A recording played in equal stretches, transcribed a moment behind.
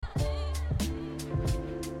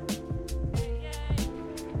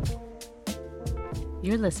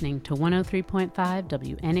You're listening to 103.5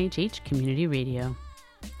 WNHH Community Radio.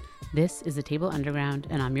 This is The Table Underground,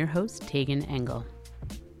 and I'm your host, Tegan Engel.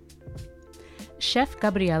 Chef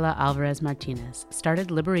Gabriela Alvarez Martinez started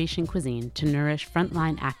Liberation Cuisine to nourish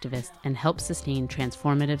frontline activists and help sustain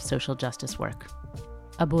transformative social justice work.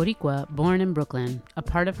 A Boricua born in Brooklyn, a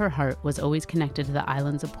part of her heart was always connected to the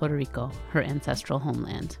islands of Puerto Rico, her ancestral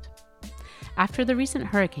homeland. After the recent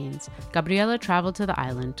hurricanes, Gabriela traveled to the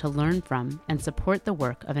island to learn from and support the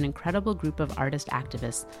work of an incredible group of artist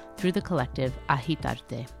activists through the collective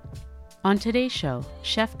Agitarte. On today's show,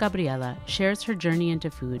 Chef Gabriela shares her journey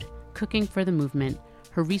into food, cooking for the movement,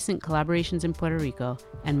 her recent collaborations in Puerto Rico,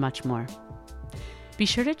 and much more. Be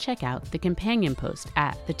sure to check out the companion post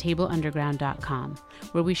at thetableunderground.com,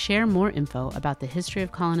 where we share more info about the history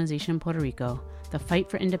of colonization in Puerto Rico, the fight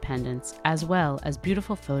for independence, as well as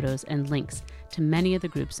beautiful photos and links to many of the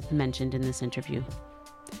groups mentioned in this interview.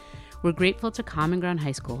 We're grateful to Common Ground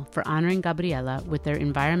High School for honoring Gabriela with their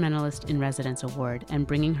Environmentalist in Residence Award and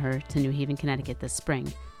bringing her to New Haven, Connecticut this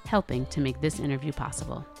spring, helping to make this interview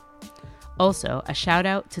possible. Also, a shout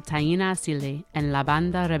out to Taina Asile and La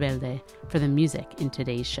Banda Rebelde for the music in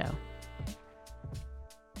today's show.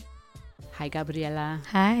 Hi, Gabriela.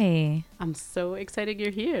 Hi. I'm so excited you're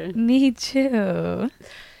here. Me too.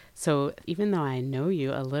 So even though I know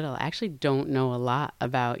you a little, I actually don't know a lot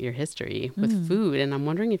about your history with food. And I'm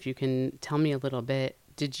wondering if you can tell me a little bit.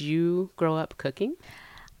 Did you grow up cooking?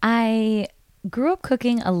 I grew up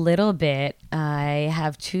cooking a little bit. I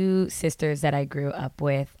have two sisters that I grew up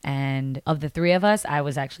with. And of the three of us, I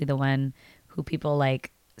was actually the one who people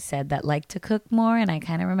said that liked to cook more. And I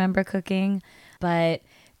kind of remember cooking. But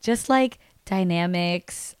just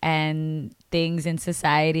dynamics and things in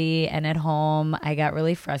society and at home, I got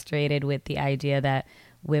really frustrated with the idea that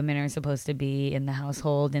women are supposed to be in the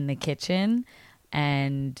household, in the kitchen.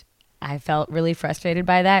 And I felt really frustrated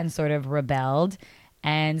by that and sort of rebelled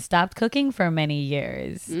and stopped cooking for many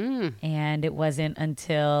years. And it wasn't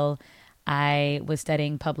until I was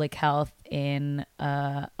studying public health in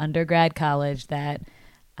undergrad college that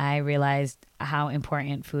I realized how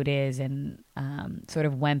important food is, and sort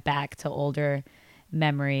of went back to older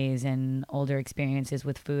memories and older experiences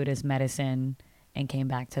with food as medicine and came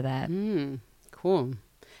back to that. Cool.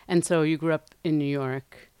 And so you grew up in New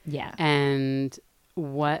York. Yeah. And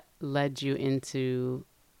what led you into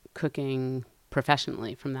cooking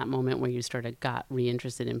professionally from that moment where you got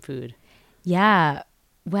reinterested in food? Yeah.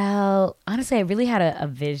 Well, honestly, I really had a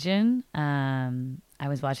vision. I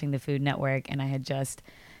was watching the Food Network and I had just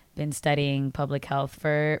been studying public health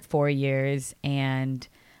for 4 years and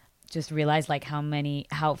just realized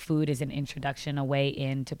how food is an introduction, a way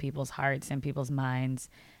into people's hearts and people's minds,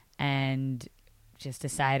 and just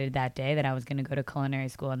decided that day that I was going to go to culinary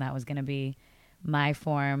school and that was going to be my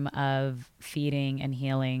form of feeding and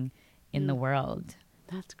healing in the world.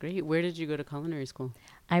 That's great. Where did you go to culinary school?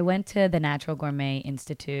 I went to the Natural Gourmet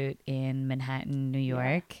Institute in Manhattan, New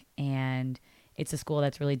York, and it's a school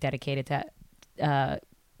that's really dedicated to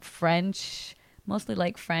French,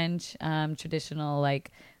 mostly French, traditional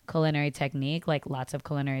culinary technique, like lots of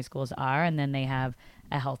culinary schools are. And then they have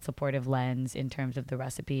a health supportive lens in terms of the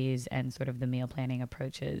recipes and sort of the meal planning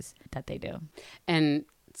approaches that they do. And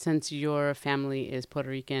since your family is Puerto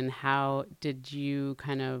Rican, how did you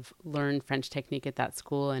kind of learn French technique at that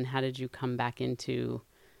school, and how did you come back into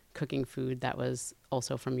cooking food that was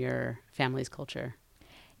also from your family's culture?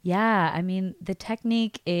 Yeah, I mean, the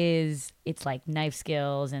technique it's like knife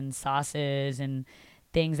skills and sauces and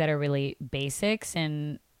things that are really basics,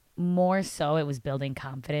 and more so it was building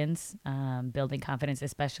confidence,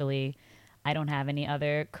 especially. I don't have any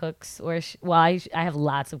other cooks I have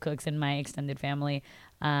lots of cooks in my extended family.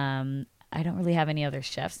 I don't really have any other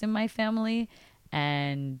chefs in my family.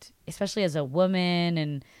 And especially as a woman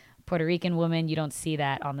and Puerto Rican woman, you don't see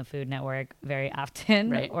that on the Food Network very often,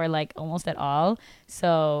 right, or almost at all.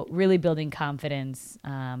 So really building confidence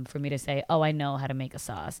for me to say, oh, I know how to make a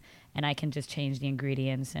sauce and I can just change the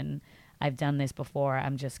ingredients. And I've done this before.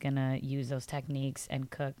 I'm just going to use those techniques and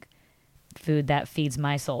cook food that feeds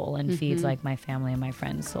my soul and feeds my family and my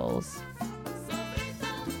friends' souls.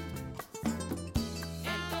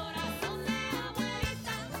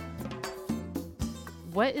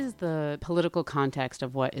 What is the political context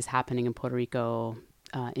of what is happening in Puerto Rico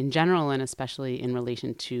in general, and especially in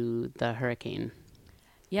relation to the hurricane?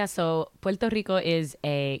 Yeah, so Puerto Rico is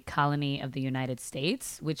a colony of the United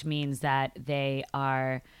States, which means that they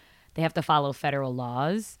have to follow federal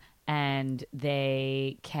laws, and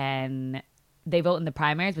they vote in the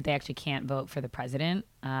primaries, but they actually can't vote for the president.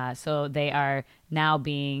 So they are now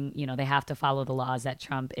being, they have to follow the laws that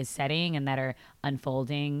Trump is setting and that are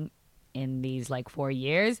unfolding in these like 4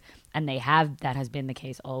 years, and that has been the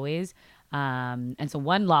case always. And so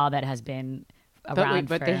one law that has been around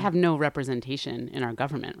but they have no representation in our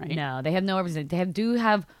government, right? No, they have no representation. They do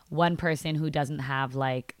have one person who doesn't have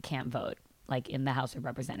like can't vote like in the House of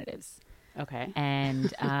Representatives. Okay.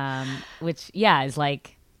 And which is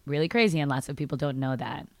like really crazy, and lots of people don't know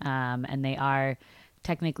that. And they are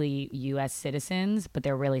technically U.S. citizens, but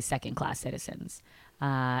they're really second-class citizens.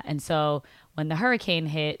 And so when the hurricane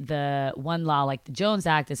hit, the one law like the Jones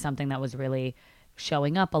Act is something that was really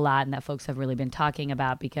showing up a lot and that folks have really been talking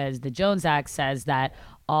about, because the Jones Act says that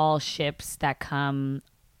all ships that come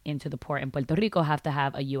into the port in Puerto Rico have to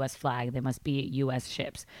have a U.S. flag. They must be U.S.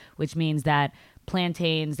 ships, which means that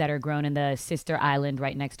plantains that are grown in the sister island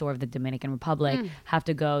right next door of the Dominican Republic have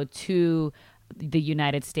to go to the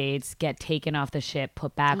United States, get taken off the ship,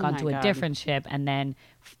 put back onto a different ship, and then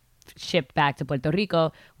shipped back to Puerto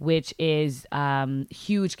Rico, which is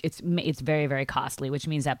huge. It's very, very costly, which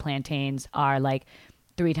means that plantains are like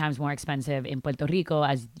 3 times more expensive in Puerto Rico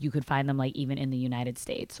as you could find them like even in the United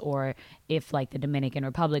States, or if like the Dominican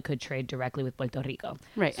Republic could trade directly with Puerto Rico.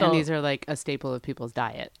 Right. So, and these are like a staple of people's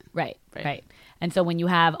diet. Right. And so when you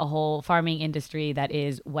have a whole farming industry that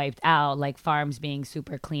is wiped out, like farms being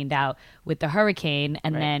super cleaned out with the hurricane,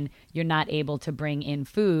 and then you're not able to bring in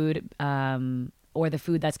food, or the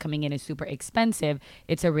food that's coming in is super expensive,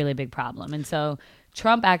 it's a really big problem. And so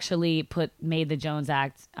Trump actually made the Jones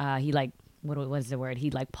Act, he like, what was the word? He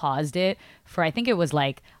like paused it for, I think it was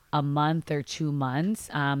like a month or 2 months,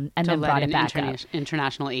 and then brought it back up.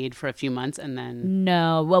 International aid for a few months, and then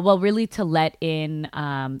really to let in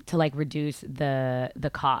to like reduce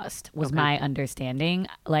the cost was my understanding.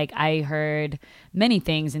 Like I heard many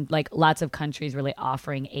things, and like lots of countries really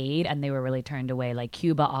offering aid, and they were really turned away. Like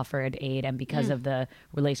Cuba offered aid, and because of the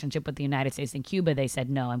relationship with the United States and Cuba, they said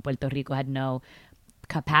no, and Puerto Rico had no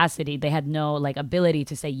capacity. They had no like ability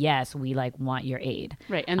to say, yes, we like want your aid.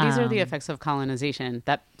 Right. And these are the effects of colonization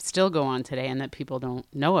that still go on today and that people don't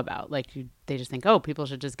know about. Like they just think, oh, people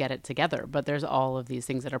should just get it together. But there's all of these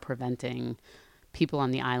things that are preventing people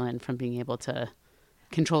on the island from being able to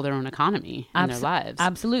control their own economy and their lives.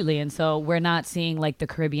 Absolutely. And so we're not seeing like the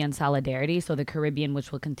Caribbean solidarity. So the Caribbean,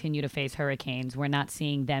 which will continue to face hurricanes, we're not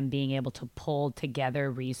seeing them being able to pull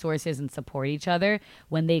together resources and support each other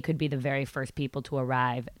when they could be the very first people to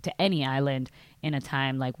arrive to any island in a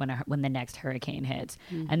time like when the next hurricane hits.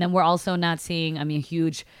 And then we're also not seeing, a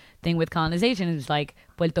huge thing with colonization is like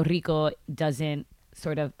Puerto Rico doesn't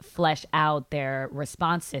sort of flesh out their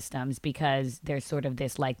response systems, because there's sort of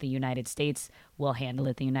this like the United States will handle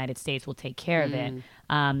it, the United States will take care of it.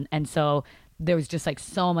 And so there was just like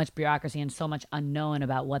so much bureaucracy and so much unknown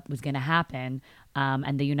about what was going to happen.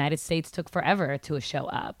 And the United States took forever to show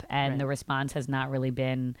up, and the response has not really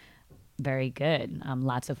been very good.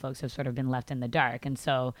 Lots of folks have sort of been left in the dark. And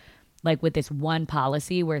so like with this one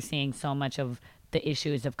policy, we're seeing so much of the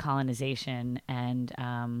issues of colonization and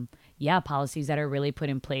policies that are really put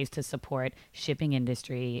in place to support shipping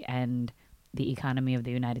industry and the economy of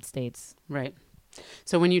the United States. Right.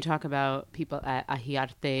 So when you talk about people at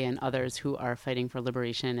Ahiarte and others who are fighting for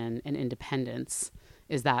liberation and independence,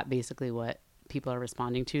 is that basically what people are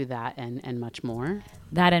responding to, that and much more?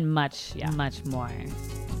 That and much more.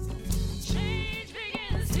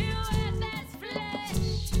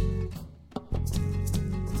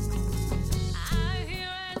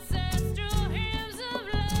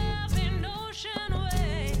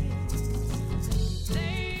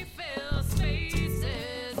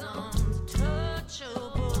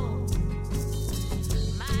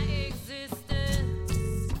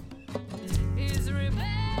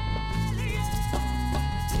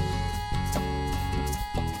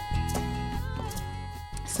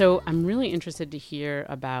 So I'm really interested to hear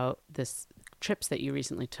about this trips that you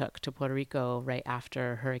recently took to Puerto Rico right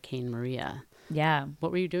after Hurricane Maria. Yeah.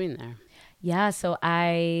 What were you doing there? Yeah, so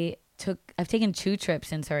I've taken 2 trips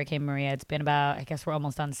since Hurricane Maria. It's been about, I guess we're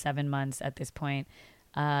almost on 7 months at this point.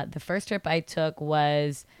 The first trip I took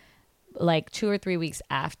was like 2 or 3 weeks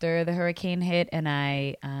after the hurricane hit, and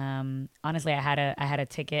I honestly I had a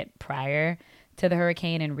ticket prior to the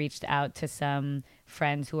hurricane and reached out to some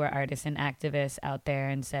friends who are artists and activists out there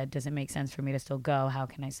and said, does it make sense for me to still go? How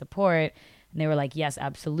can I support? And they were like, yes,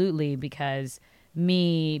 absolutely, because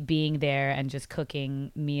me being there and just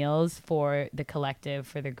cooking meals for the collective,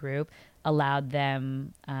 for the group, allowed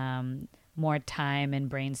them more time and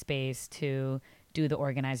brain space to do the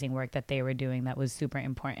organizing work that they were doing that was super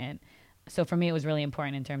important. So for me, it was really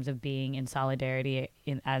important in terms of being in solidarity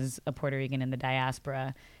as a Puerto Rican in the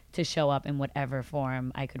diaspora, to show up in whatever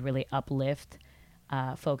form I could really uplift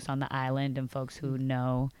folks on the island and folks who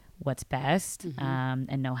know what's best,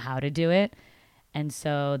 and know how to do it. And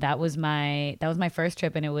so that was my first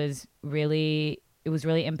trip, and it was really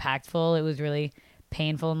impactful. It was really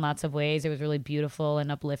painful in lots of ways. It was really beautiful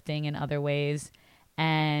and uplifting in other ways.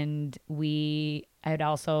 And I had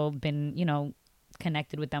also been,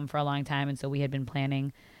 connected with them for a long time. And so we had been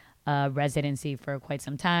planning a residency for quite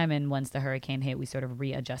some time. And once the hurricane hit, we sort of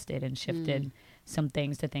readjusted and shifted some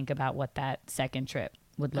things to think about what that second trip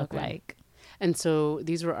would look like. And so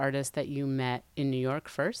these were artists that you met in New York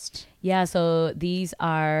first? Yeah, so these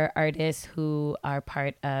are artists who are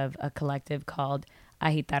part of a collective called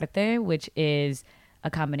Agitarte, which is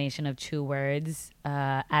a combination of two words,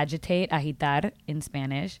 agitate, agitar in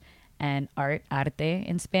Spanish, and arte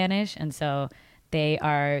in Spanish. And so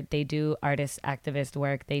they do artist activist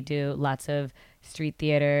work. They do lots of street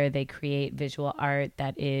theater. They create visual art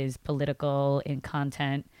that is political in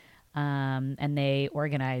content. And they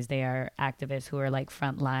organize. They are activists who are like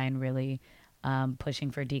frontline, really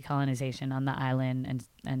pushing for decolonization on the island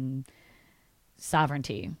and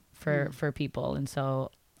sovereignty for people. And so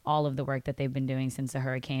all of the work that they've been doing since the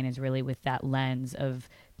hurricane is really with that lens of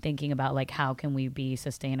thinking about like how can we be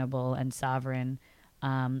sustainable and sovereign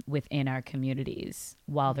within our communities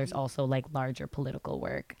while there's also like larger political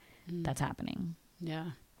work that's happening.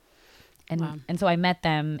 Yeah. And so I met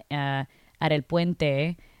them at El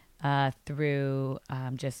Puente through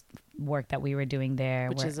just work that we were doing there.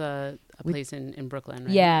 Which is a place in Brooklyn,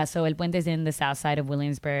 right? Yeah, so El Puente is in the south side of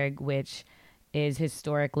Williamsburg, which is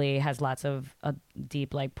historically has lots of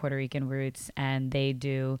deep like Puerto Rican roots, and they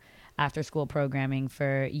do after school programming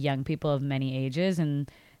for young people of many ages. And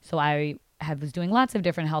so I was doing lots of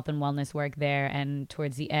different health and wellness work there, and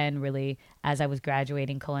towards the end, really, as I was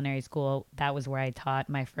graduating culinary school, that was where I taught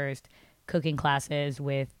my first cooking classes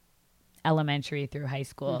with elementary through high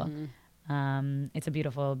school. It's a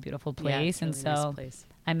beautiful, beautiful place. Yeah, and really so nice place.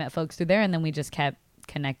 I met folks through there, and then we just kept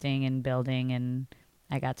connecting and building, and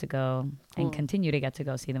I got to go and continue to get to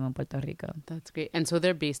go see them in Puerto Rico. That's great. And so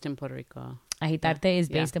they're based in Puerto Rico. Agitarte is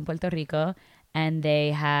based in Puerto Rico, and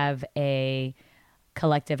they have a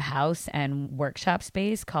collective house and workshop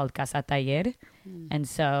space called Casa Taller. And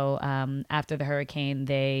so after the hurricane,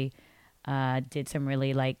 they did some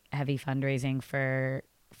really like heavy fundraising for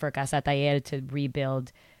Casa Taller to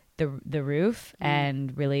rebuild the roof.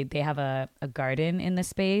 And really they have a garden in the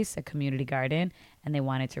space, a community garden, and they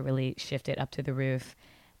wanted to really shift it up to the roof.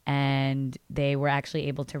 And they were actually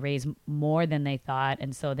able to raise more than they thought.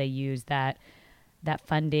 And so they used that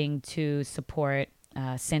funding to support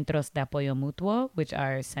Centros de Apoyo Mutuo, which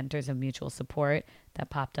are centers of mutual support that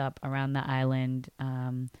popped up around the island,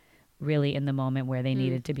 really in the moment where they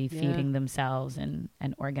needed to be feeding themselves and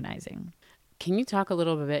organizing. Can you talk a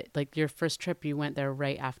little bit, like your first trip, you went there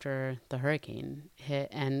right after the hurricane hit,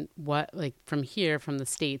 and what, like from here, from the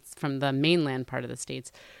States, from the mainland part of the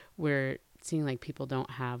States, we're seeing like people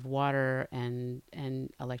don't have water and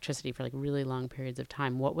electricity for like really long periods of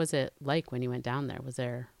time. What was it like when you went down there? Was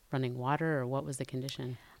there running water, or what was the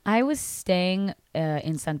condition? I was staying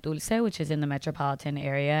in Santurce, which is in the metropolitan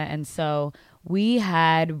area. And so we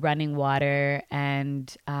had running water,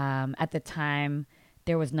 and at the time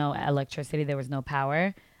there was no electricity, there was no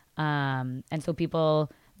power. And so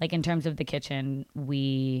people, like in terms of the kitchen,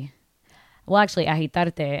 actually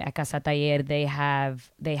Agitarte at Casa Taller, they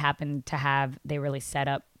really set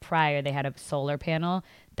up prior, they had a solar panel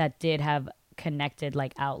that did have connected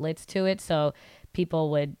like outlets to it. So people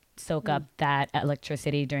would soak up that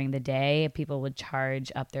electricity during the day. People would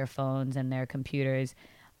charge up their phones and their computers.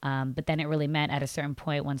 But then it really meant at a certain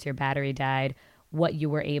point, once your battery died, what you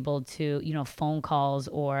were able to, phone calls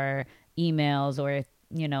or emails or,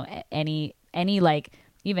 any like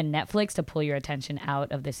even Netflix to pull your attention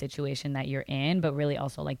out of the situation that you're in, but really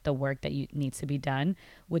also like the work that needs to be done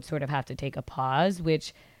would sort of have to take a pause,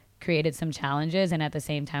 which created some challenges. And at the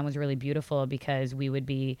same time was really beautiful because we would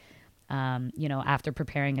be, after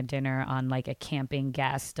preparing a dinner on like a camping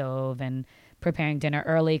gas stove and preparing dinner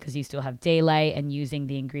early because you still have daylight and using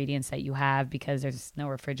the ingredients that you have because there's no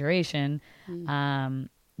refrigeration,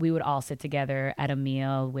 we would all sit together at a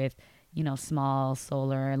meal with, small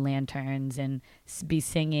solar lanterns and be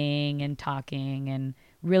singing and talking and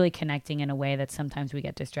really connecting in a way that sometimes we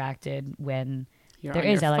get distracted when there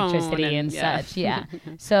is electricity and such. Yeah.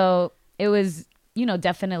 So it was,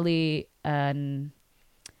 definitely,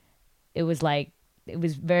 it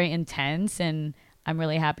was very intense, and I'm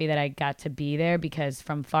really happy that I got to be there because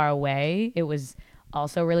from far away, it was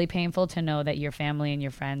also really painful to know that your family and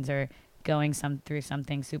your friends are going through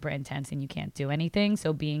something super intense and you can't do anything.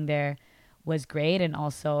 So being there was great, and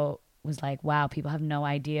also was like, wow, people have no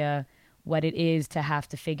idea what it is to have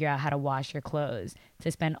to figure out how to wash your clothes,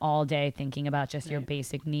 to spend all day thinking about just your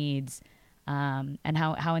basic needs, and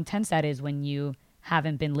how intense that is when you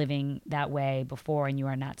haven't been living that way before and you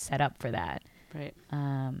are not set up for that. Right.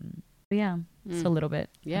 But yeah, it's a little bit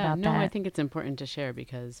about that. I think it's important to share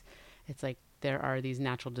because it's like there are these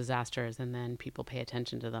natural disasters and then people pay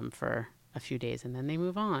attention to them for a few days and then they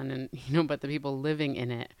move on, and but the people living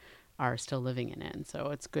in it are still living in it. And so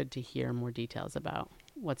it's good to hear more details about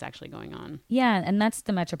what's actually going on. Yeah, and that's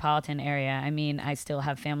the metropolitan area. I mean, I still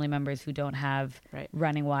have family members who don't have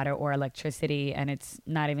running water or electricity, and it's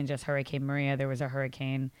not even just Hurricane Maria. There was a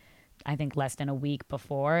hurricane, I think, less than a week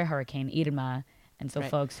before, Hurricane Irma. And so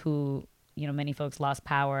folks who, many folks lost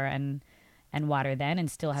power and water then and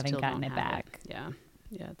still haven't gotten it back. Yeah,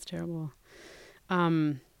 it's terrible.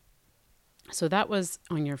 So that was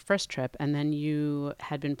on your first trip, and then you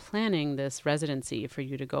had been planning this residency for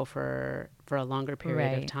you to go for a longer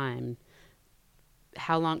period of time.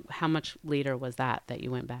 How much later was that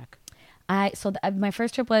you went back? My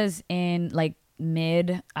first trip was in like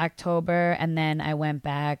mid-October, and then I went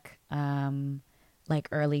back like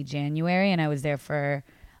early January, and I was there for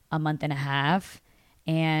a month and a half.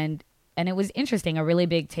 And it was interesting. A really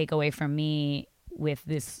big takeaway for me with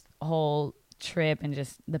this whole trip and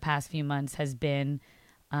just the past few months has been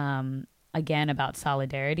again about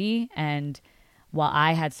solidarity. And while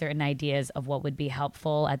I had certain ideas of what would be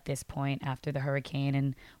helpful at this point after the hurricane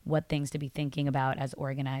and what things to be thinking about as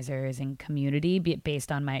organizers and community,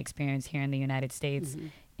 based on my experience here in the United States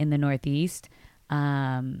in the Northeast,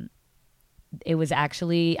 it was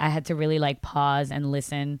actually, I had to really like pause and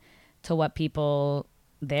listen to what people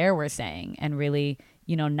there were saying and really,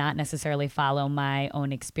 not necessarily follow my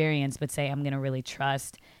own experience, but say I'm going to really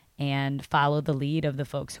trust and follow the lead of the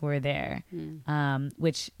folks who are there.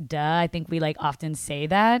 Which, I think we like often say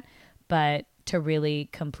that, but to really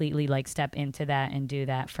completely like step into that and do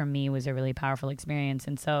that for me was a really powerful experience.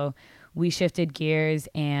 And so we shifted gears,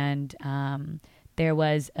 and there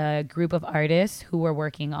was a group of artists who were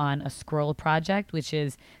working on a scroll project, which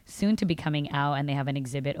is soon to be coming out, and they have an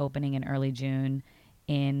exhibit opening in early June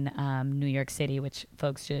in New York City, which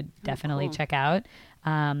folks should definitely check out.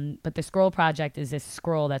 But the scroll project is this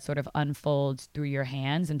scroll that sort of unfolds through your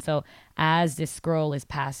hands. And so as this scroll is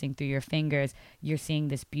passing through your fingers, you're seeing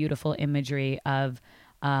this beautiful imagery of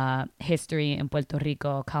history in Puerto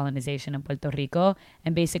Rico, colonization in Puerto Rico,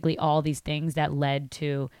 and basically all these things that led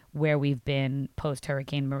to where we've been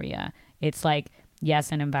post-Hurricane Maria. It's like,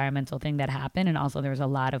 yes, an environmental thing that happened, and also there's a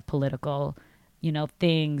lot of political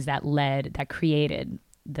things that created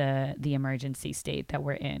the emergency state that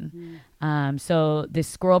we're in. So this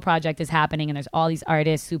scroll project is happening, and there's all these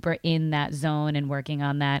artists super in that zone and working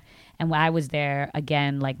on that. And when I was there,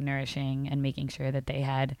 again, like nourishing and making sure that they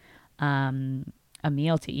had a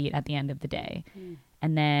meal to eat at the end of the day.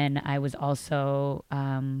 And then I was also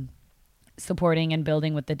supporting and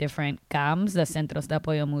building with the different CAMs, the Centros de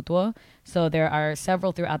Apoyo Mutuo. So there are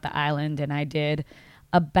several throughout the island, and I did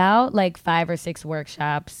about like 5 or 6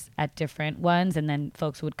 workshops at different ones, and then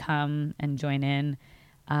folks would come and join in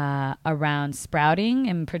around sprouting,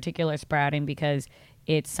 in particular sprouting, because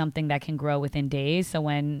it's something that can grow within days. So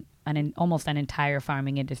when almost an entire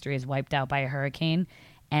farming industry is wiped out by a hurricane,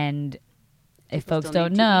 and if folks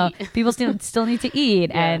don't know, people still need to eat.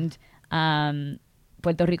 Yeah. And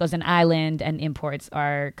Puerto Rico's an island, and imports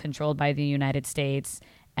are controlled by the United States,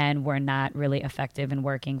 and were not really effective in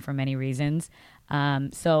working for many reasons.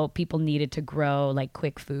 So people needed to grow like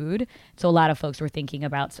quick food. So a lot of folks were thinking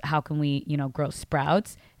about how can we, grow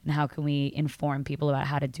sprouts, and how can we inform people about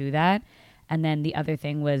how to do that. And then the other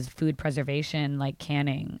thing was food preservation, like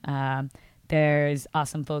canning. There's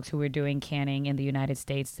awesome folks who were doing canning in the United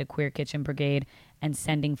States, the Queer Kitchen Brigade, and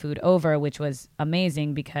sending food over, which was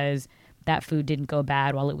amazing because that food didn't go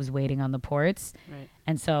bad while it was waiting on the ports. Right.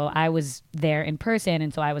 And so I was there in person,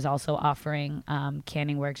 and so I was also offering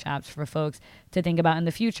canning workshops for folks to think about in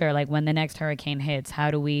the future, like when the next hurricane hits,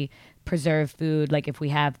 how do we preserve food? Like if we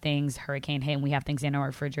have things, hurricane hit, and we have things in our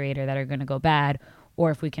refrigerator that are going to go bad,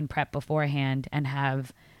 or if we can prep beforehand and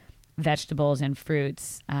have vegetables and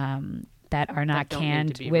fruits that are not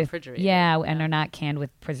canned with, and are not canned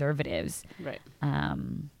with preservatives. Right.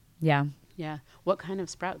 Yeah. Yeah. What kind of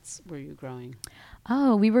sprouts were you growing?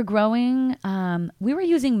 Oh, we were growing, we were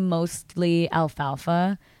using mostly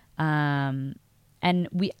alfalfa. And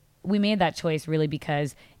we made that choice really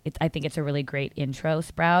because I think it's a really great intro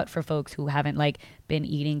sprout for folks who haven't like been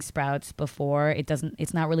eating sprouts before.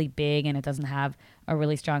 It's not really big, and it doesn't have a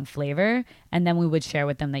really strong flavor. And then we would share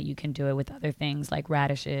with them that you can do it with other things like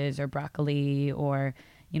radishes or broccoli or,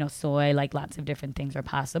 soy, like lots of different things are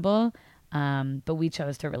possible. But we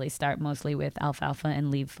chose to really start mostly with alfalfa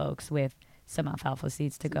and leave folks with some alfalfa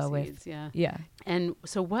seeds to go with. Yeah. And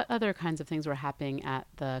so what other kinds of things were happening at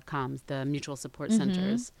the COMS, the mutual support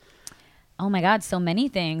centers? Oh my God, so many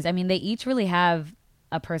things. I mean, they each really have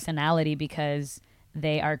a personality because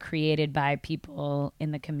they are created by people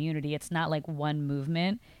in the community. It's not like one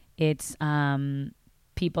movement. It's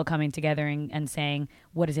people coming together and saying,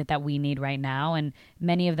 what is it that we need right now? And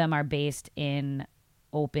many of them are based in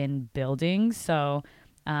open buildings. So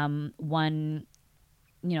one,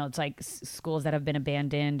 it's like schools that have been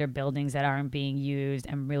abandoned or buildings that aren't being used,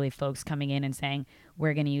 and really folks coming in and saying,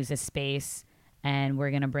 we're going to use this space and we're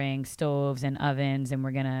going to bring stoves and ovens and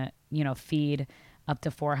we're going to, feed up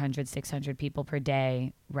to 400, 600 people per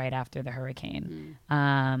day right after the hurricane.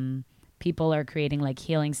 People are creating like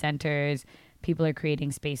healing centers. People are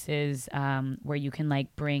creating spaces where you can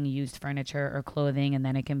like bring used furniture or clothing, and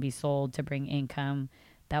then it can be sold to bring income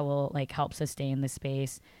that will like help sustain the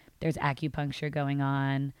space. There's acupuncture going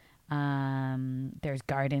on. There's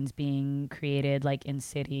gardens being created like in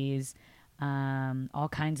cities. All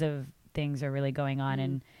kinds of things are really going on.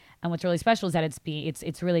 And what's really special is that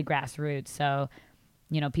it's really grassroots. So,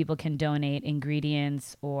 people can donate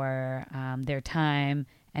ingredients or their time,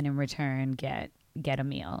 and in return get a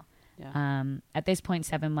meal. Yeah. At this point,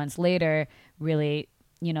 7 months later, really,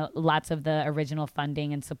 lots of the original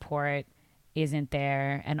funding and support isn't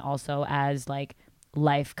there. And also as like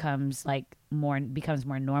life becomes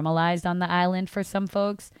more normalized on the island for some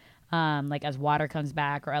folks, like as water comes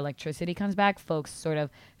back or electricity comes back, folks sort of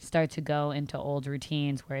start to go into old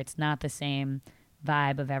routines where it's not the same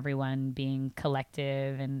vibe of everyone being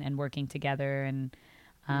collective and working together and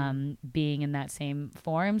being in that same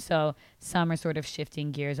form. So some are sort of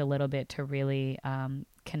shifting gears a little bit to really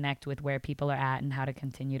connect with where people are at and how to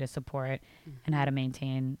continue to support and how to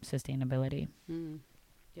maintain sustainability.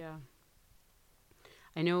 Yeah.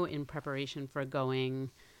 I know in preparation for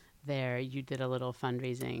going there, you did a little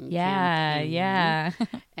fundraising campaign. Yeah.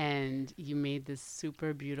 And you made this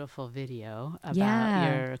super beautiful video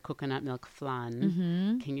about your coconut milk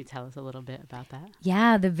flan. Can you tell us a little bit about that?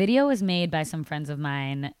 Yeah, the video was made by some friends of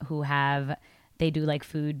mine they do like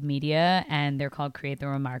food media, and they're called Create the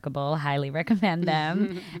Remarkable. Highly recommend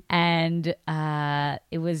them. And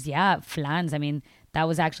it was, flans. I mean, that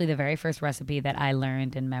was actually the very first recipe that I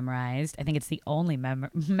learned and memorized. I think it's the only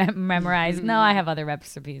memorized. No, I have other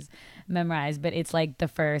recipes memorized, but it's like the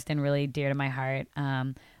first and really dear to my heart.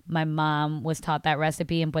 My mom was taught that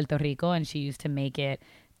recipe in Puerto Rico, and she used to make it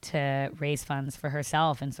to raise funds for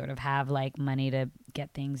herself and sort of have like money to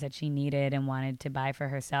get things that she needed and wanted to buy for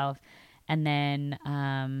herself. And then,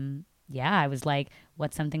 I was like,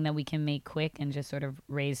 what's something that we can make quick and just sort of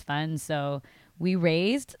raise funds? So we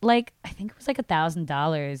raised I think it was like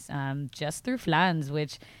 $1,000 just through flans,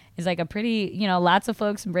 which is like a pretty, lots of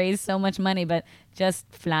folks raise so much money, but just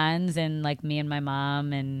flans and like me and my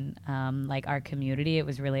mom and like our community, it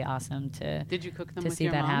was really awesome Did you cook them to with see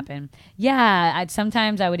your that mom? Happen. Yeah,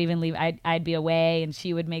 sometimes I would even leave. I'd be away and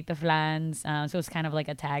she would make the flans. So it was kind of like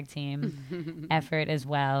a tag team effort as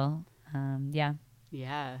well.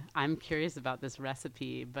 Yeah, I'm curious about this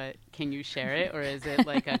recipe, but can you share it, or is it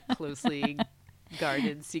like a closely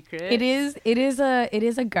guarded secret? It is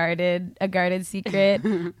a guarded secret.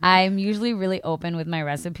 I'm usually really open with my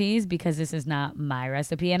recipes because this is not my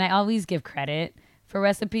recipe, and I always give credit for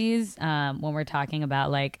recipes when we're talking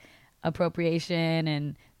about like appropriation.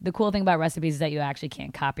 And the cool thing about recipes is that you actually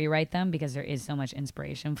can't copyright them because there is so much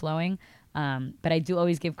inspiration flowing. But I do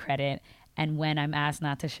always give credit. And when I'm asked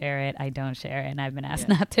not to share it, I don't share it. And I've been asked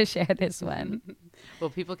not to share this one. Well,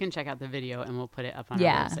 people can check out the video and we'll put it up on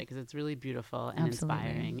our website because it's really beautiful and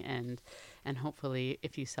inspiring. And hopefully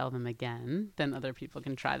if you sell them again, then other people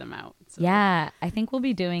can try them out. So. Yeah, I think we'll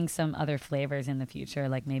be doing some other flavors in the future,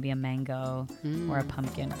 like maybe a mango or a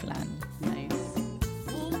pumpkin flan. Nice.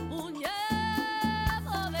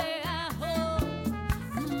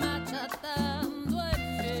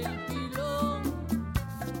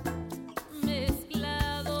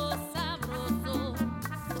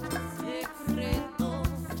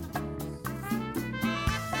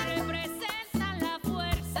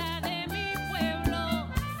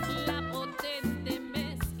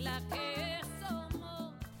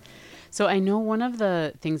 So I know one of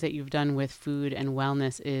the things that you've done with food and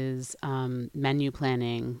wellness is menu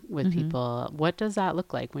planning with people. What does that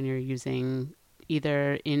look like when you're using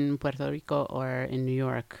either in Puerto Rico or in New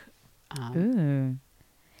York? I don't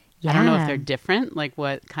know if they're different, like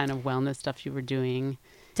what kind of wellness stuff you were doing.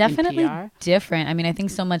 Definitely different. I mean, I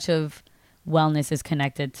think so much of wellness is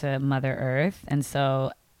connected to Mother Earth. And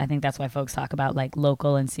so I think that's why folks talk about like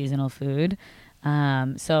local and seasonal food.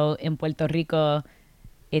 So in Puerto Rico,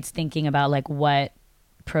 it's thinking about like what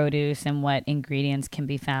produce and what ingredients can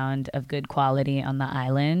be found of good quality on the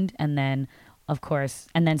island. And then, of course,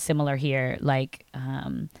 and then similar here, like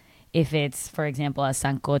if it's, for example, a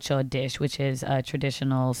sancocho dish, which is a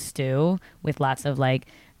traditional stew with lots of like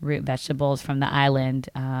root vegetables from the island,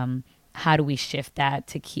 how do we shift that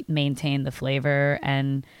to maintain the flavor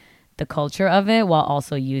and the culture of it while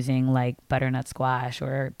also using like butternut squash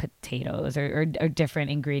or potatoes or different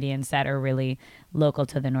ingredients that are really local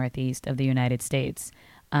to the Northeast of the United States.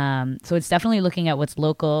 So it's definitely looking at what's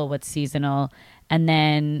local, what's seasonal, and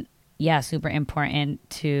then, yeah, super important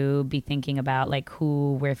to be thinking about like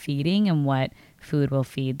who we're feeding and what food will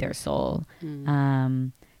feed their soul.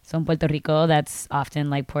 So in Puerto Rico, that's often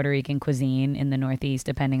like Puerto Rican cuisine. In the Northeast,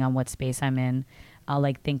 depending on what space I'm in, I'll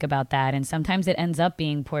like think about that. And sometimes it ends up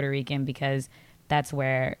being Puerto Rican because that's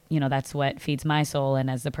where, that's what feeds my soul. And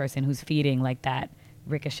as the person who's feeding, like that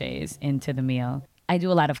ricochets into the meal. I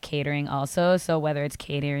do a lot of catering also. So whether it's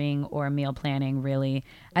catering or meal planning, really,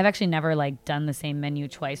 I've actually never like done the same menu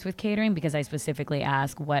twice with catering because I specifically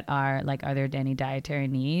ask are there any dietary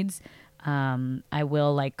needs? I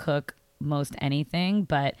will like cook most anything,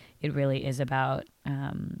 but it really is about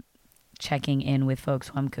checking in with folks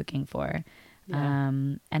who I'm cooking for. Yeah.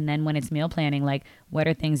 And then when it's meal planning, like what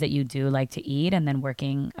are things that you do like to eat, and then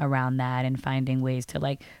working around that and finding ways to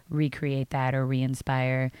like recreate that or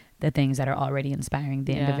re-inspire the things that are already inspiring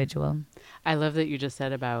the individual. I love that you just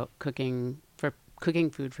said about cooking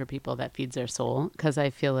food for people that feeds their soul, because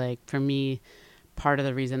I feel like for me, part of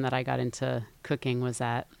the reason that I got into cooking was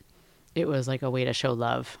that it was like a way to show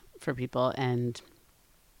love for people. And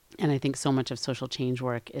I think so much of social change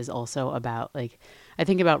work is also about like, I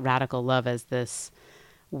think about radical love as this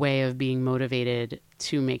way of being motivated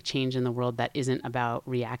to make change in the world that isn't about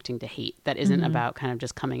reacting to hate, that isn't about kind of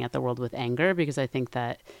just coming at the world with anger, because I think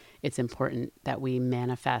that it's important that we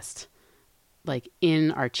manifest like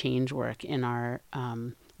in our change work, in our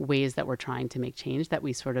ways that we're trying to make change, that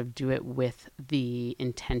we sort of do it with the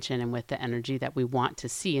intention and with the energy that we want to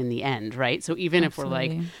see in the end, right? So even if we're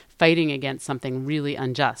like fighting against something really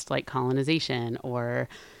unjust, like colonization or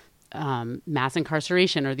mass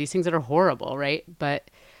incarceration or these things that are horrible, right? But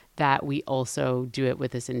that we also do it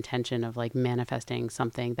with this intention of like manifesting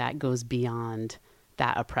something that goes beyond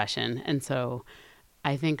that oppression. And so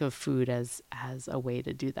I think of food as a way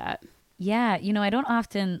to do that. Yeah, I don't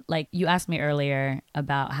often, like you asked me earlier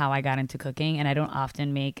about how I got into cooking, and I don't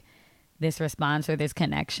often make this response or this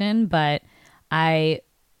connection, but I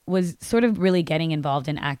was sort of really getting involved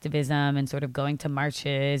in activism and sort of going to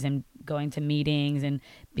marches and going to meetings and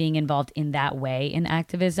being involved in that way in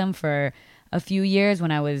activism for a few years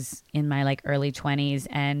when I was in my like early 20s,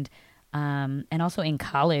 and also in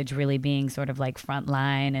college, really being sort of like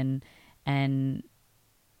frontline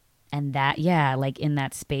and that, yeah, like in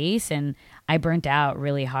that space. And I burnt out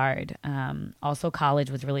really hard. Also college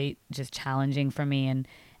was really just challenging for me.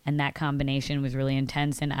 And that combination was really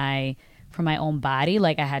intense. And for my own body,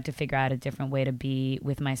 like I had to figure out a different way to be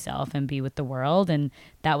with myself and be with the world. And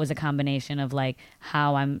that was a combination of like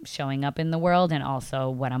how I'm showing up in the world and also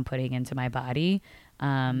what I'm putting into my body.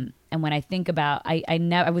 And when I think about,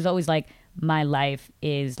 I was always like, my life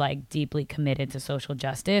is like deeply committed to social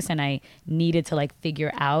justice, and I needed to like figure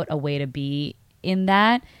out a way to be in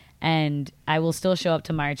that. And I will still show up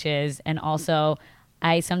to marches, and also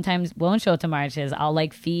I sometimes won't show up to marches. I'll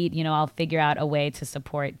like feed, I'll figure out a way to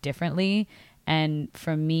support differently. And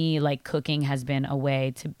for me, like cooking has been a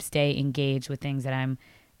way to stay engaged with things that I'm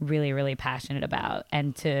really, really passionate about.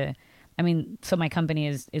 And so my company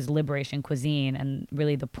is Liberation Cuisine, and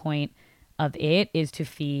really the point of it is to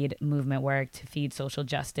feed movement work, to feed social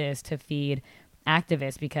justice, to feed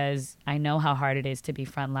activists, because I know how hard it is to be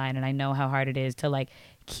frontline, and I know how hard it is to like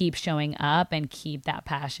keep showing up and keep that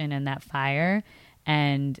passion and that fire.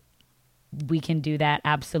 And we can do that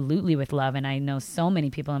absolutely with love. And I know so many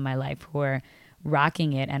people in my life who are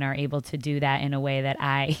rocking it and are able to do that in a way that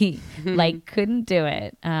I like couldn't do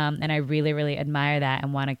it. And I really, really admire that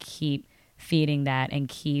and want to keep feeding that and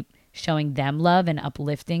keep showing them love and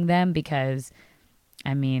uplifting them, because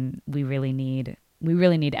we really need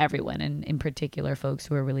everyone, and in particular folks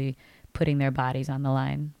who are really putting their bodies on the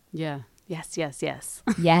line. Yeah. Yes.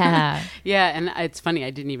 Yeah. Yeah. And it's funny,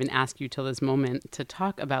 I didn't even ask you till this moment to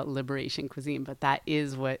talk about Liberation Cuisine, but that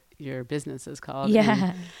is what your business is called.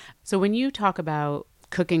 Yeah. And so when you talk about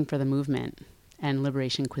cooking for the movement and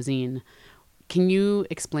Liberation Cuisine, can you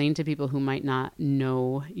explain to people who might not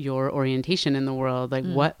know your orientation in the world, like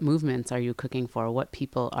what movements are you cooking for? What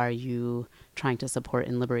people are you trying to support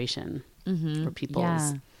in liberation for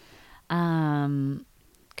peoples? Yeah.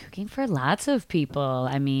 Cooking for lots of people.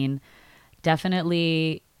 I mean,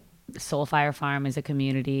 definitely Soulfire Farm is a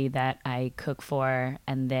community that I cook for,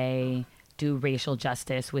 and they do racial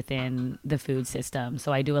justice within the food system.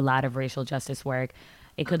 So I do a lot of racial justice work.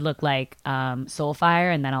 It could look like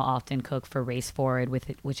Soulfire, and then I'll often cook for Race Forward,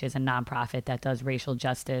 which is a nonprofit that does racial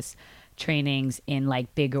justice trainings in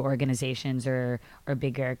like bigger organizations or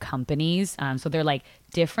bigger companies. So they're like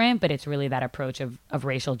different, but it's really that approach of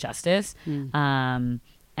racial justice.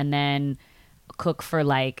 And then cook for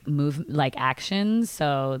like actions.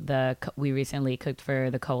 So we recently cooked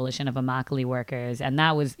for the Coalition of Immokalee Workers, and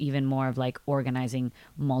that was even more of like organizing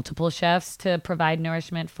multiple chefs to provide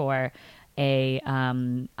nourishment for a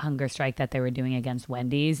hunger strike that they were doing against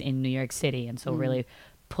Wendy's in New York City. And so really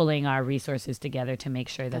pulling our resources together to make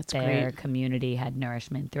sure that their community had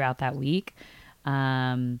nourishment throughout that week.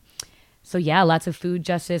 So yeah, lots of food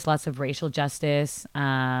justice, lots of racial justice.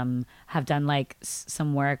 Have done like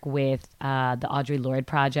some work with the Audre Lorde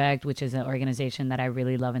Project, which is an organization that I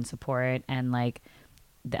really love and support, and like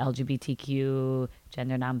the LGBTQ,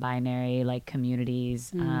 gender non-binary like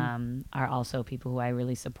communities are also people who I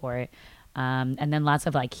really support. And then lots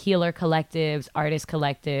of like healer collectives, artist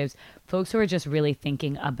collectives, folks who are just really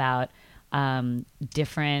thinking about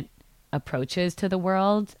different approaches to the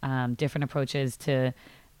world, different approaches to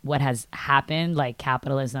what has happened, like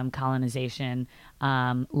capitalism, colonization,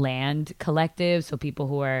 land collectives. So people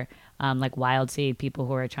who are like Wild Seed, people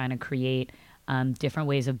who are trying to create different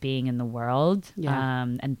ways of being in the world,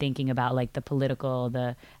 and thinking about like the political,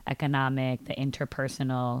 the economic, the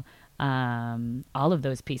interpersonal, all of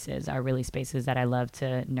those pieces are really spaces that I love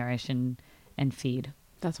to nourish and feed.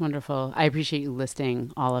 That's wonderful. I appreciate you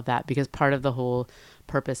listing all of that, because part of the whole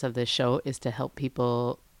purpose of this show is to help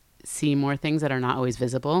people see more things that are not always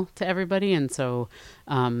visible to everybody. And so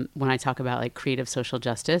when I talk about like creative social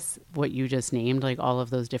justice, what you just named, like all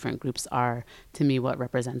of those different groups are, to me, what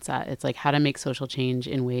represents that. It's like how to make social change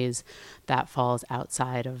in ways that falls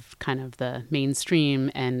outside of kind of the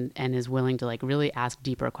mainstream, and is willing to like really ask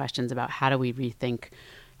deeper questions about how do we rethink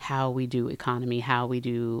how we do economy, how we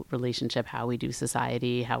do relationship, how we do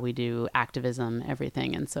society, how we do activism,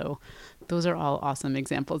 everything. And so those are all awesome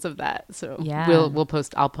examples of that. So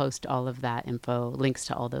I'll post all of that info, links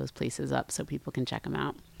to all those places up so people can check them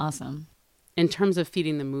out. Awesome. In terms of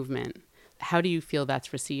feeding the movement, how do you feel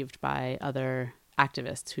that's received by other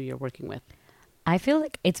activists who you're working with? I feel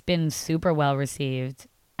like it's been super well received.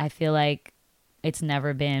 I feel like it's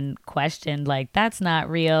never been questioned like that's not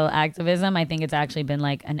real activism. I think it's actually been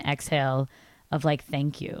like an exhale of like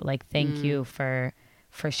thank you for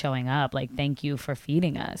showing up, like thank you for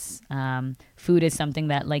feeding us. Food is something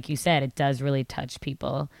that, like you said, it does really touch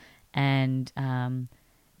people, and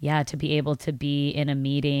to be able to be in a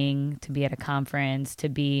meeting, to be at a conference, to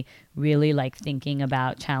be really like thinking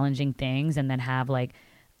about challenging things, and then have like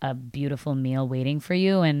a beautiful meal waiting for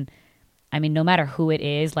you. And I mean, no matter who it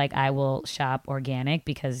is, like I will shop organic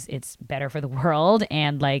because it's better for the world,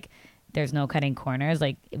 and like there's no cutting corners,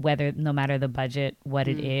 like no matter the budget, what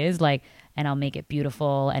it is, like, and I'll make it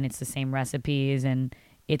beautiful, and it's the same recipes, and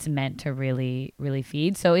it's meant to really, really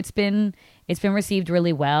feed. So it's been received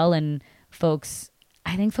really well, and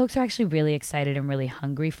I think folks are actually really excited and really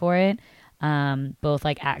hungry for it. Both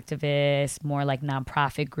like activists, more like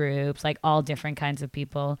nonprofit groups, like all different kinds of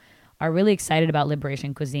people are really excited about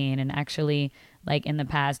Liberation Cuisine. And actually, like in the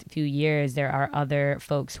past few years, there are other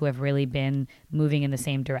folks who have really been moving in the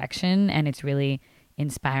same direction. And it's really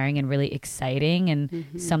inspiring and really exciting. And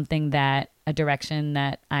a direction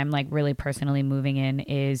that I'm like really personally moving in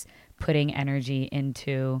is putting energy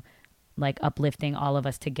into like uplifting all of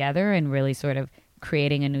us together and really sort of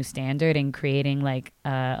creating a new standard and creating like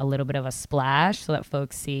a little bit of a splash so that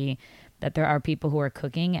folks see that there are people who are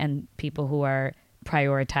cooking and people who are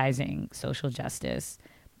prioritizing social justice,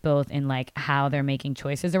 both in like how they're making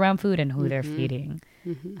choices around food and who they're feeding.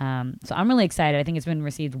 So I'm really excited. I think it's been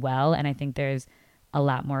received well, and I think there's a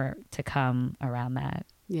lot more to come around that.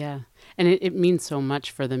 Yeah. And it means so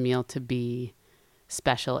much for the meal to be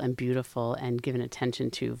special and beautiful and given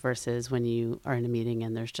attention to, versus when you are in a meeting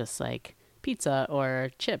and there's just like pizza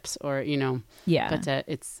or chips or, but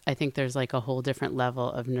I think there's like a whole different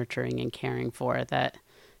level of nurturing and caring for that.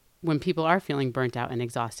 When people are feeling burnt out and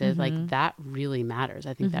exhausted, like that really matters.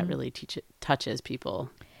 I think that really touches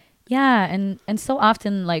people. Yeah. And so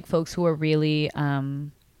often like folks who are really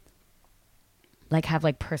like have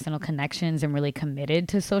like personal connections and really committed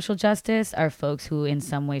to social justice are folks who in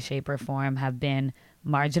some way, shape or form have been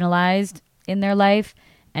marginalized in their life.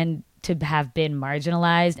 And to have been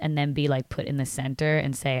marginalized and then be like put in the center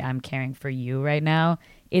and say, I'm caring for you right now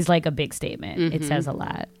is like a big statement. It says a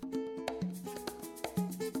lot.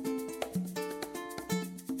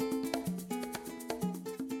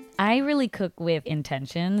 I really cook with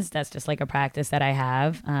intentions. That's just like a practice that I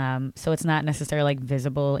have. So it's not necessarily like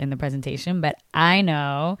visible in the presentation, but I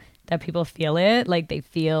know that people feel it, like they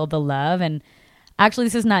feel the love. And actually,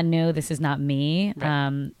 this is not new. This is not me.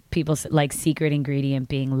 Right. People's like secret ingredient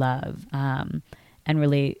being love. And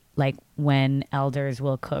really like when elders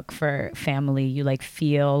will cook for family, you like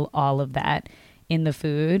feel all of that in the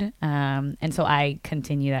food. And so I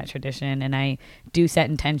continue that tradition, and I do set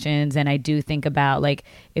intentions, and I do think about like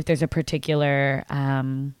if there's a particular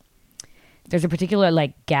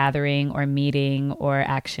like gathering or meeting or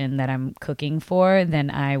action that I'm cooking for, then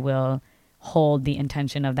I will hold the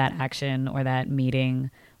intention of that action or that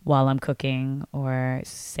meeting while I'm cooking, or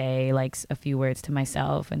say like a few words to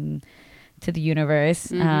myself and to the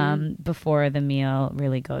universe before the meal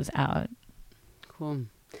really goes out. Cool.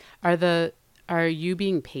 Are you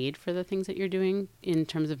being paid for the things that you're doing in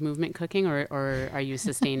terms of movement cooking, or are you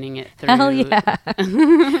sustaining it through? Hell yeah.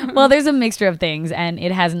 Well, there's a mixture of things, and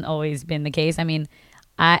it hasn't always been the case. I mean,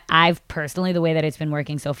 I've personally, the way that it's been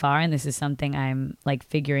working so far, and this is something I'm like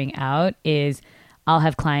figuring out, is I'll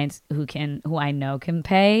have clients who I know can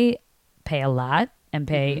pay a lot and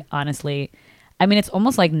pay honestly. I mean, it's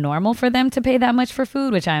almost like normal for them to pay that much for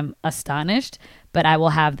food, which I'm astonished, but I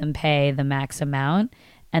will have them pay the max amount.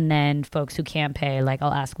 And then folks who can't pay, like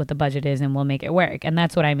I'll ask what the budget is and we'll make it work. And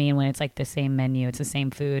that's what I mean when it's like the same menu. It's the same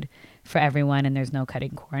food for everyone and there's no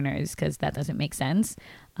cutting corners, because that doesn't make sense.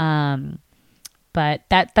 But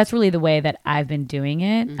that's really the way that I've been doing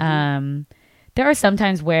it. There are some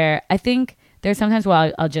times where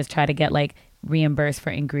I'll just try to get like reimbursed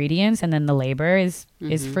for ingredients, and then the labor is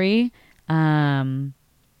free. And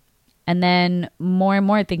then more and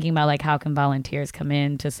more thinking about like how can volunteers come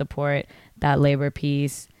in to support that labor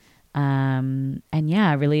piece. And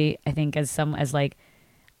yeah, really, I think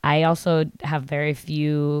I also have very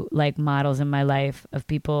few like models in my life of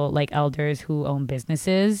people like elders who own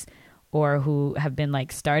businesses or who have been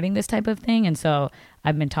like starting this type of thing. And so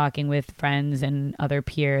I've been talking with friends and other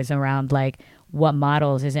peers around like what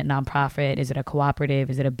models. Is it nonprofit? Is it a cooperative?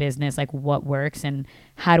 Is it a business? Like what works, and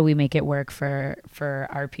how do we make it work for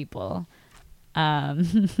our people?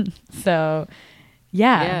 So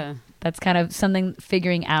yeah, that's kind of something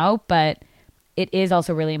figuring out, but it is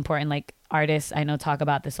also really important. Like artists, I know, talk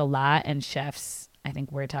about this a lot, and chefs, I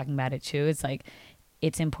think we're talking about it too. It's like,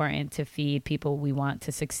 it's important to feed people we want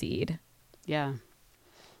to succeed. Yeah.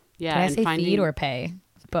 Did I say feed or pay?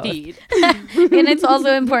 Both. Feed. And it's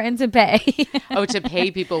also important to pay. To pay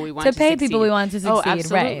people we want to pay succeed. people we want to succeed. Oh,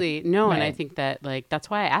 absolutely. Right. No, right. And I think that like, that's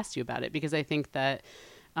why I asked you about it, because I think that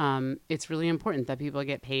it's really important that people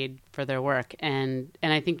get paid for their work. And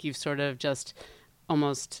I think you've sort of just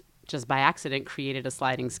almost just by accident created a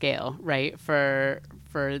sliding scale, right? For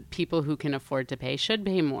people who can afford to pay should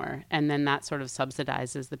pay more. And then that sort of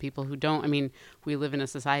subsidizes the people who don't. I mean, we live in a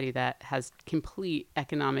society that has complete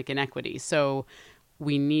economic inequity. So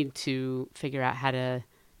we need to figure out how to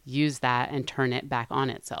use that and turn it back on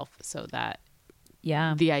itself, so that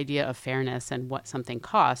the idea of fairness and what something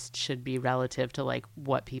costs should be relative to like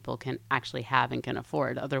what people can actually have and can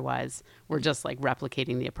afford. Otherwise, we're just like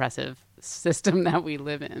replicating the oppressive system that we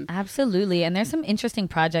live in. Absolutely. And there's some interesting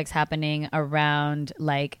projects happening around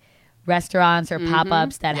like restaurants or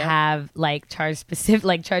pop-ups that have like charge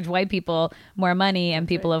white people more money and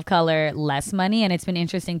people of color less money. And it's been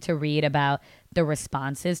interesting to read about the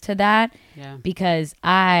responses to that, because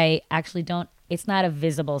I actually it's not a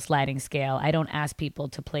visible sliding scale. I don't ask people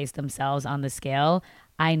to place themselves on the scale.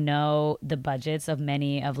 I know the budgets of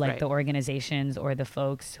many of like the organizations or the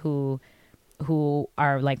folks who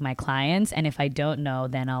are like my clients. And if I don't know,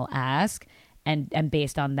 then I'll ask. And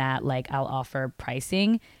based on that, like I'll offer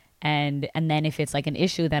pricing. And then if it's like an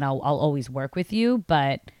issue, then I'll always work with you.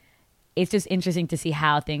 But it's just interesting to see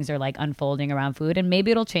how things are like unfolding around food, and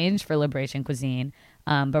maybe it'll change for Liberation Cuisine.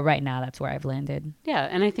 But right now that's where I've landed. Yeah.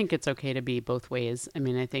 And I think it's okay to be both ways. I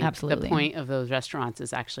mean, I think the point of those restaurants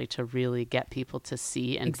is actually to really get people to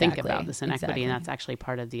see and think about this inequity. And that's actually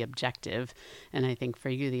part of the objective. And I think for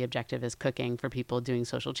you, the objective is cooking for people doing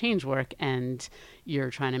social change work, and you're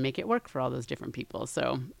trying to make it work for all those different people.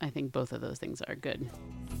 So I think both of those things are good.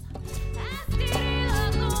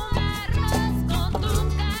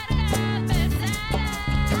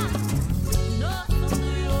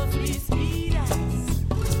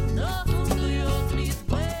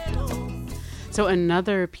 So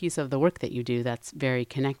another piece of the work that you do that's very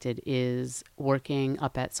connected is working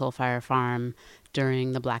up at Soulfire Farm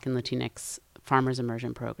during the Black and Latinx Farmers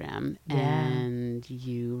Immersion Program. And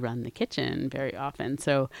you run the kitchen very often.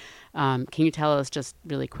 So can you tell us just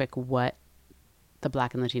really quick what the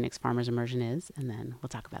Black and Latinx Farmers Immersion is, and then we'll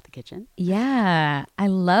talk about the kitchen. Yeah, I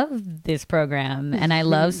love this program, and I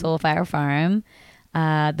love Soulfire Farm.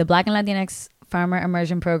 The Black and Latinx Farmer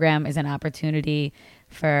Immersion Program is an opportunity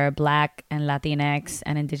for Black and Latinx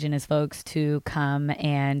and Indigenous folks to come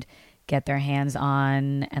and get their hands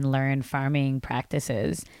on and learn farming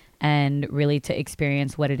practices, and really to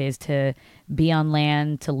experience what it is to be on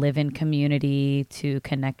land, to live in community, to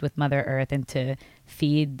connect with Mother Earth, and to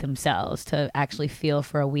feed themselves, to actually feel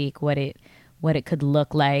for a week what it could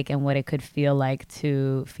look like and what it could feel like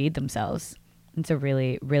to feed themselves. It's a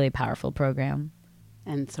really, really powerful program.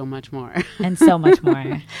 And so much more. And so much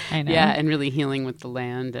more. I know. Yeah, and really healing with the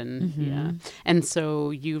land. And yeah. And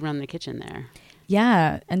so you run the kitchen there.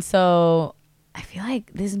 Yeah. And so I feel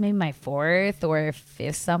like this is maybe my 4th or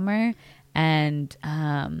 5th summer. And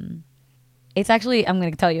it's actually, I'm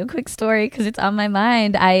going to tell you a quick story because it's on my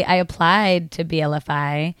mind. I applied to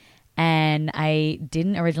BLFI and I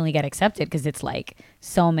didn't originally get accepted because it's like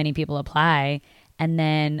so many people apply. And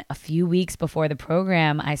then a few weeks before the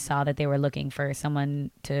program, I saw that they were looking for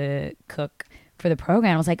someone to cook for the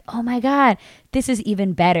program. I was like, oh my God, this is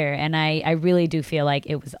even better. And I really do feel like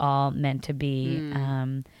it was all meant to be.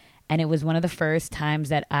 And it was one of the first times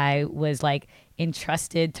that I was like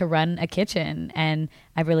entrusted to run a kitchen. And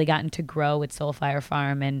I've really gotten to grow with Soulfire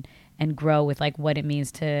Farm and grow with like what it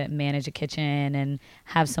means to manage a kitchen and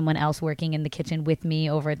have someone else working in the kitchen with me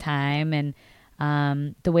over time. And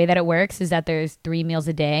the way that it works is that there's 3 meals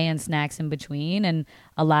a day and snacks in between. And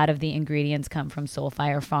a lot of the ingredients come from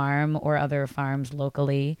Soulfire Farm or other farms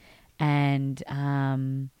locally. And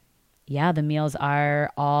the meals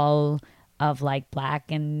are all of like Black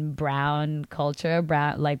and brown culture,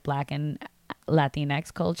 like Black and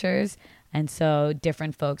Latinx cultures. And so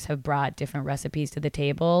different folks have brought different recipes to the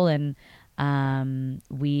table, and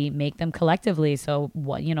we make them collectively. So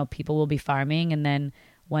people will be farming, and then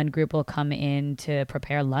one group will come in to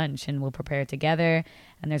prepare lunch, and we'll prepare it together.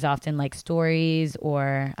 And there's often like stories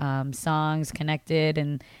or songs connected,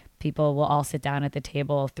 and people will all sit down at the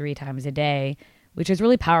table 3 times a day, which is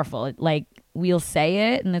really powerful. Like we'll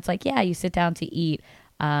say it and it's like, yeah, you sit down to eat.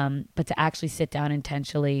 But to actually sit down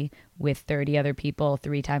intentionally with 30 other people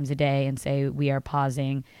 3 times a day and say, we are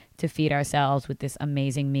pausing to feed ourselves with this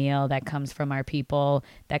amazing meal that comes from our people,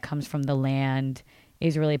 that comes from the land,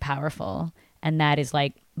 is really powerful. And that is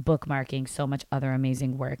like bookmarking so much other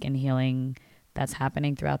amazing work and healing that's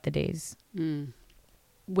happening throughout the days.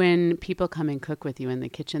 When people come and cook with you in the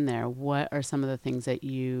kitchen there, what are some of the things that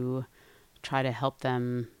you try to help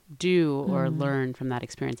them do or learn from that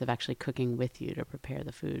experience of actually cooking with you to prepare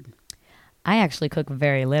the food? I actually cook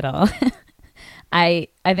very little. I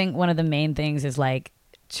think one of the main things is like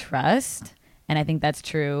trust. And I think that's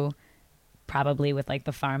true probably with like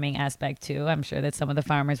the farming aspect too. I'm sure that some of the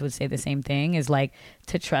farmers would say the same thing, is like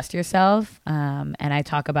to trust yourself. And I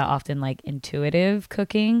talk about often like intuitive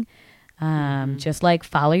cooking. Just like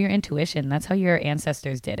follow your intuition. That's how your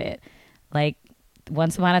ancestors did it. Like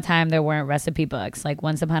once upon a time, there weren't recipe books. Like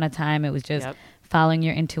once upon a time, it was just following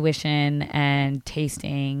your intuition and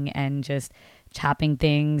tasting and just chopping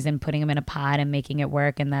things and putting them in a pot and making it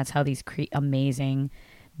work. And that's how these amazing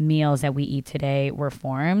meals that we eat today were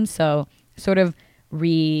formed. So sort of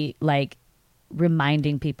reminding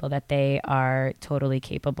people that they are totally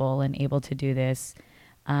capable and able to do this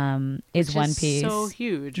is one piece. So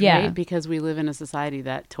huge, right? Because we live in a society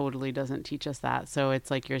that totally doesn't teach us that. So it's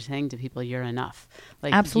like you're saying to people, you're enough.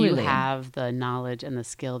 Like absolutely, you have the knowledge and the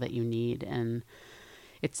skill that you need. And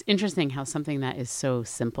it's interesting how something that is so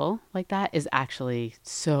simple like that is actually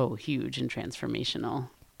so huge and transformational.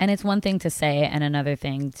 And it's one thing to say and another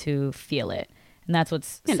thing to feel it. And that's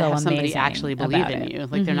what's so amazing. Somebody actually believe in you.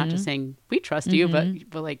 Like they're not just saying, we trust you,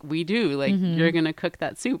 but like we do. Like you're going to cook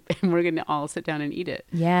that soup and we're going to all sit down and eat it.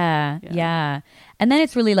 Yeah. And then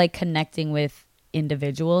it's really like connecting with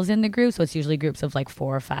individuals in the group. So it's usually groups of like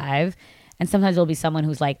 4 or 5. And sometimes there'll be someone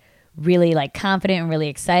who's like really like confident and really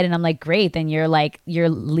excited. And I'm like, great. Then you're like,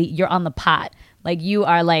 you're on the pot. Like you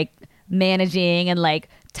are like managing and like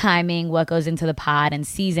timing what goes into the pot and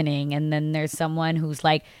seasoning. And then there's someone who's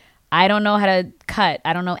like, I don't know how to cut.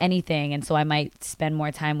 I don't know anything. And so I might spend more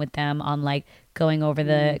time with them on like going over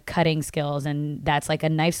the cutting skills. And that's like a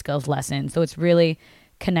knife skills lesson. So it's really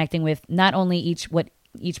connecting with not only what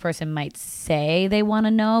each person might say they want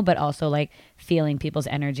to know, but also like feeling people's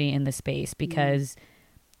energy in the space, because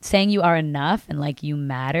saying you are enough and like you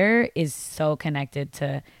matter is so connected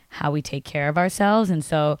to how we take care of ourselves. And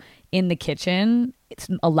so in the kitchen,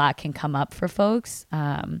 a lot can come up for folks,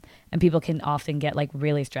 and people can often get like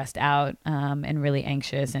really stressed out and really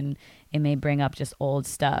anxious, and it may bring up just old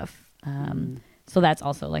stuff. So that's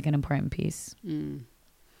also like an important piece.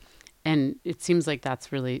 And it seems like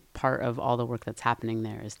that's really part of all the work that's happening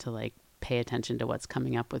there, is to like pay attention to what's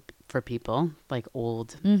coming up with for people, like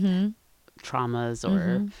old traumas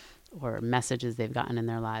or messages they've gotten in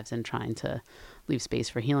their lives, and trying to leave space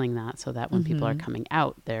for healing that, so that when people are coming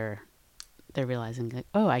out, they're realizing like,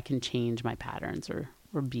 oh, I can change my patterns or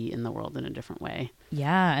be in the world in a different way.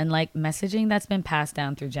 Yeah, and like messaging that's been passed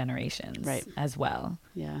down through generations, right, as well.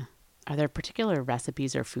 Yeah. Are there particular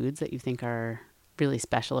recipes or foods that you think are really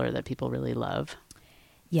special or that people really love?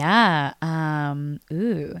 Yeah.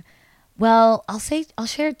 Well, I'll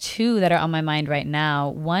share two that are on my mind right now.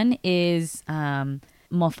 One is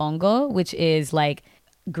mofongo, which is like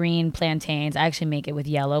green plantains. I actually make it with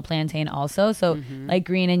yellow plantain also. So like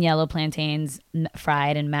green and yellow plantains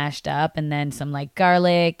fried and mashed up, and then some like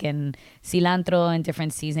garlic and cilantro and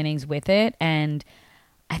different seasonings with it. And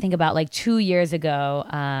I think about like 2 years ago,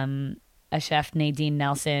 a chef, Nadine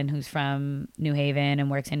Nelson, who's from New Haven and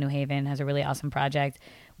works in New Haven, has a really awesome project.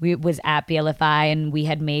 We was at BLFI, and we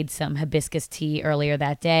had made some hibiscus tea earlier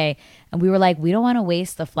that day. And we were like, we don't want to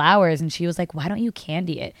waste the flowers. And she was like, why don't you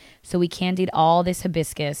candy it? So we candied all this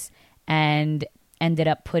hibiscus and ended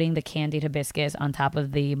up putting the candied hibiscus on top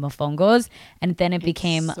of the mofongos. And then it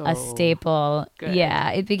became a staple. Good.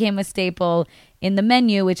 Yeah, it became a staple in the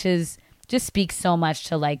menu, which is just speaks so much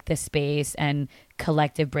to like the space and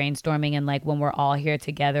collective brainstorming, and like when we're all here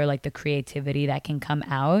together, like the creativity that can come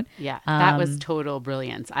out. Yeah, that was total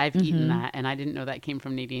brilliance. I've eaten that, and I didn't know that came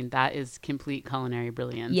from Nadine. That is complete culinary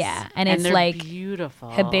brilliance. Yeah, and it's like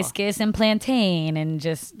beautiful hibiscus and plantain, and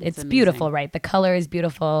just it's beautiful, right? The color is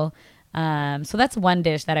beautiful. So that's one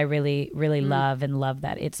dish that I really, really love, and love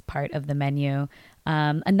that it's part of the menu.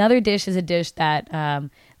 Another dish is a dish that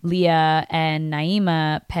Leah and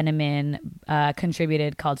Naima Penniman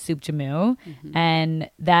contributed, called Soup Jamu. And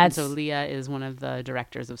so Leah is one of the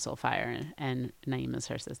directors of Soulfire, and Naima's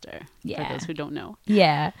her sister, for those who don't know.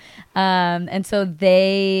 Yeah. And so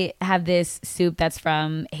they have this soup that's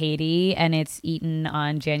from Haiti, and it's eaten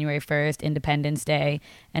on January 1st, Independence Day,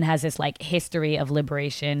 and has this like history of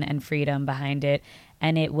liberation and freedom behind it.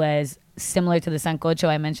 And it was similar to the sancocho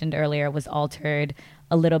I mentioned earlier, was altered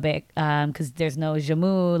a little bit because there's no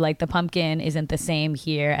jamu, like the pumpkin isn't the same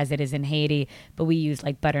here as it is in Haiti, but we use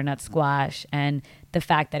like butternut squash, and the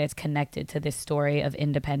fact that it's connected to this story of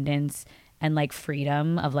independence and like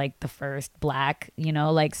freedom of like the first Black,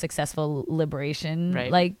 like successful liberation,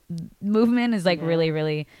 like movement is like really,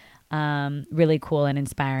 really, really cool and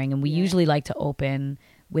inspiring. And we usually like to open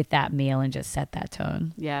with that meal and just set that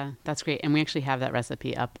tone. Yeah, that's great. And we actually have that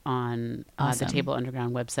recipe up on the Table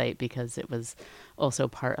Underground website, because it was also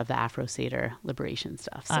part of the Afro Seder liberation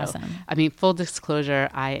stuff. So, awesome. I mean, full disclosure,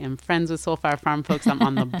 I am friends with Soulfire Farm folks. I'm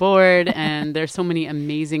on the board, and there's so many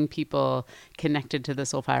amazing people connected to the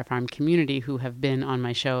Soulfire Farm community who have been on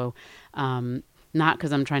my show. Not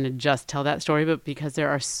because I'm trying to just tell that story, but because there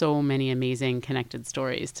are so many amazing connected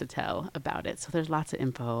stories to tell about it. So there's lots of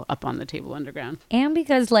info up on the Table Underground. And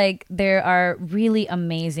because like there are really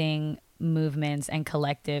amazing movements and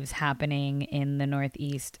collectives happening in the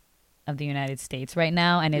Northeast of the United States right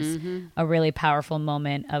now. And it's a really powerful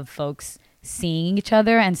moment of folks seeing each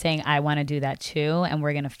other and saying, I want to do that too. And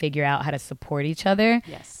we're going to figure out how to support each other.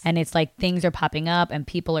 Yes. And it's like things are popping up and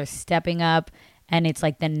people are stepping up. And it's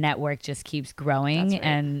like the network just keeps growing. Right.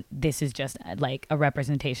 And this is just like a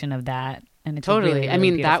representation of that. And it's totally. really, really I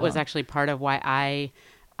mean, beautiful. that was actually part of why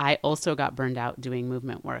I also got burned out doing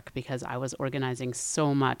movement work, because I was organizing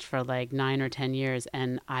so much for like 9 or 10 years.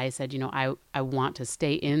 And I said, I want to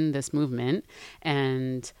stay in this movement.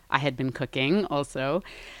 And I had been cooking also.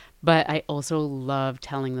 But I also love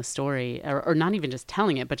telling the story, or not even just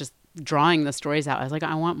telling it, but just drawing the stories out. I was like,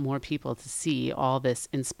 I want more people to see all this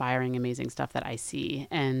inspiring, amazing stuff that I see.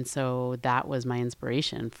 And so that was my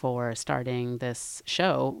inspiration for starting this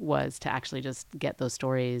show, was to actually just get those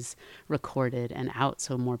stories recorded and out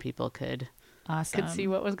so more people could see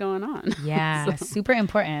what was going on. Yeah, So, super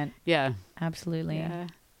important. yeah. Absolutely. Yeah.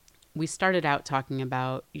 We started out talking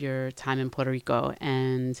about your time in Puerto Rico,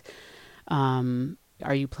 and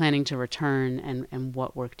are you planning to return, and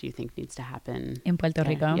what work do you think needs to happen in Puerto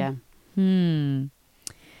Rico? Yeah.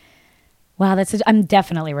 Wow, I'm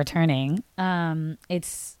definitely returning.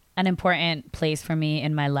 It's an important place for me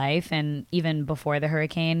in my life, and even before the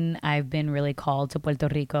hurricane, I've been really called to Puerto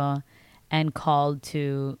Rico and called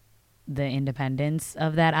to the independence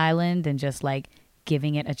of that island, and just like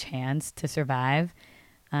giving it a chance to survive,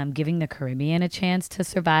 giving the Caribbean a chance to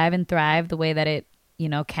survive and thrive the way that it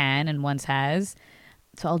can and once has.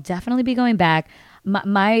 So I'll definitely be going back.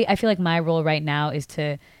 I feel like my role right now is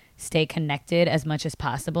to stay connected as much as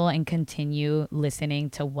possible and continue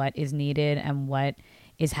listening to what is needed and what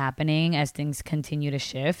is happening as things continue to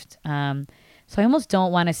shift. So I almost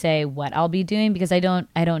don't want to say what I'll be doing because I don't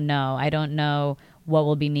know. I don't know what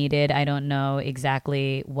will be needed. I don't know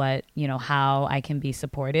exactly what, how I can be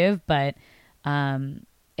supportive, but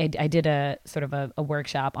I did a sort of a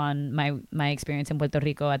workshop on my experience in Puerto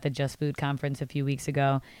Rico at the Just Food conference a few weeks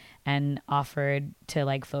ago, and offered to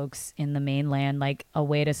like folks in the mainland, like a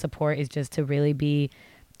way to support is just to really be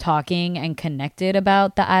talking and connected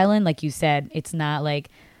about the island. Like you said, it's not like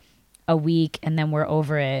a week and then we're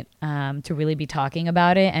over it, to really be talking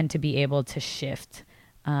about it and to be able to shift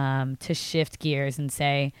gears and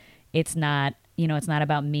say, it's not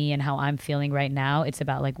about me and how I'm feeling right now. It's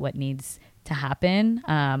about like what needs to happen.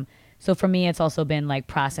 So for me, it's also been like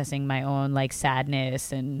processing my own like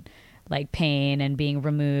sadness and like pain and being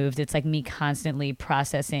removed. It's like me constantly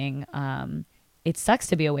processing. It sucks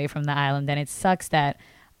to be away from the island, and it sucks that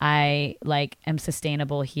I like am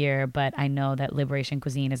sustainable here, but I know that Liberation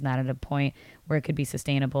Cuisine is not at a point where it could be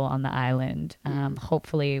sustainable on the island.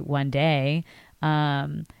 Hopefully one day.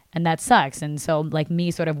 And that sucks. And so like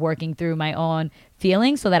me sort of working through my own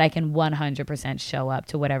feelings so that I can 100% show up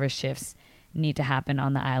to whatever shifts need to happen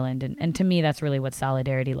on the island. And to me, that's really what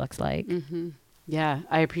solidarity looks like. Mm-hmm. Yeah,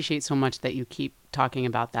 I appreciate so much that you keep talking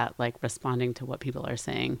about that, like responding to what people are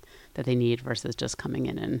saying that they need versus just coming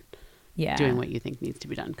in and doing what you think needs to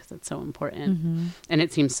be done, because it's so important. Mm-hmm. And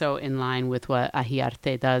it seems so in line with what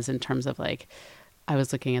Ahiarte does in terms of like, I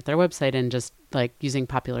was looking at their website and just like using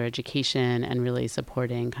popular education and really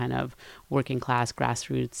supporting kind of working class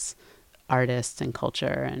grassroots artists and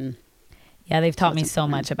culture. And they've taught me so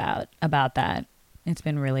much about that. It's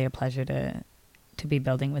been really a pleasure to be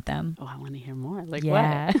building with them. Oh, I want to hear more. Like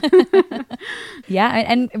what?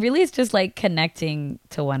 And really it's just like connecting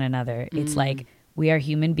to one another. It's like, we are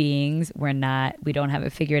human beings. We don't have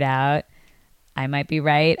it figured out. I might be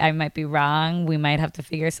right. I might be wrong. We might have to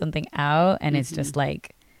figure something out. And it's just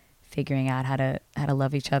like figuring out how to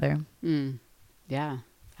love each other. Yeah,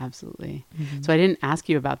 absolutely. So I didn't ask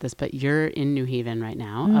you about this, but you're in New Haven right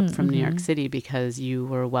now, up from New York City, because you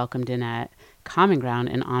were welcomed in at Common Ground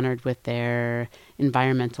and honored with their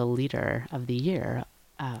Environmental Leader of the Year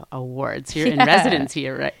awards. You're in residence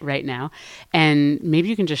here right now. And maybe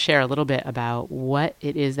you can just share a little bit about what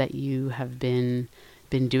it is that you have been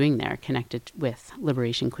doing there connected with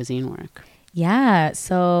Liberation Cuisine work. Yeah,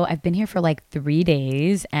 so I've been here for like 3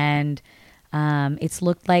 days, and it's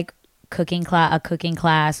looked like a cooking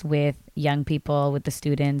class with young people, with the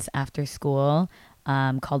students after school,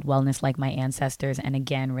 called Wellness Like My Ancestors. And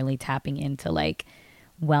again, really tapping into like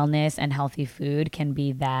wellness and healthy food can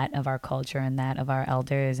be that of our culture and that of our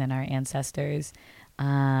elders and our ancestors.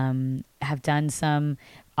 Have done some,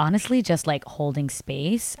 honestly, just like holding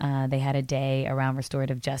space. They had a day around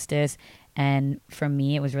restorative justice. And for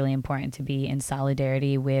me, it was really important to be in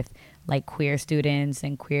solidarity with like queer students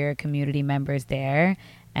and queer community members there,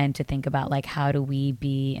 and to think about like, how do we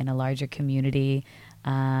be in a larger community?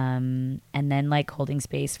 And then like holding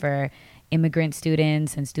space for immigrant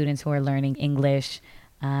students and students who are learning English.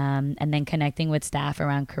 And then connecting with staff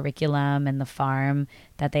around curriculum and the farm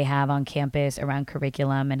that they have on campus around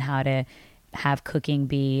curriculum, and how to have cooking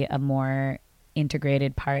be a more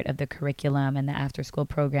integrated part of the curriculum and the after school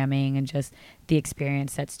programming, and just the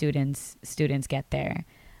experience that students get there.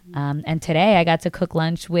 And today I got to cook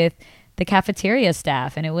lunch with the cafeteria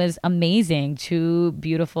staff, and it was amazing. 2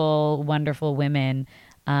 beautiful, wonderful women.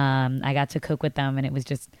 I got to cook with them, and it was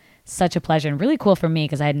just such a pleasure, and really cool for me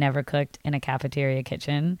because I had never cooked in a cafeteria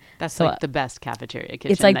kitchen. That's so, like the best cafeteria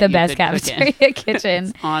kitchen. It's like the best cafeteria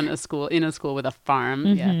kitchen. In a school with a farm,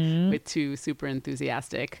 with 2 super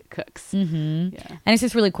enthusiastic cooks. And it's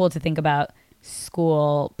just really cool to think about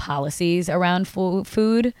school policies around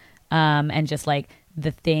food, and just like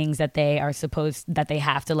the things that they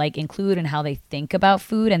have to like include, and how they think about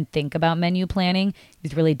food and think about menu planning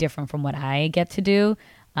is really different from what I get to do.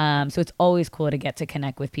 So it's always cool to get to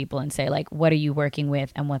connect with people and say like, what are you working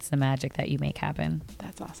with and what's the magic that you make happen?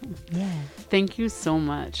 That's awesome. Yeah. Thank you so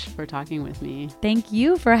much for talking with me. Thank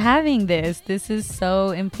you for having this. This is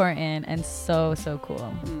so important and so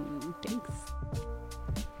cool. Thanks.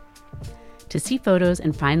 To see photos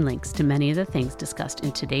and find links to many of the things discussed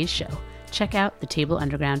in today's show, check out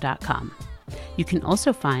thetableunderground.com. You can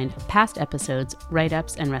also find past episodes,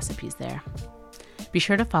 write-ups, and recipes there. Be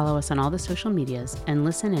sure to follow us on all the social medias and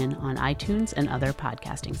listen in on iTunes and other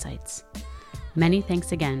podcasting sites. Many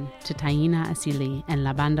thanks again to Taina Asili and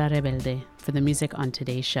La Banda Rebelde for the music on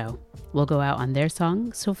today's show. We'll go out on their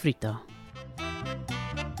song, Sofrito.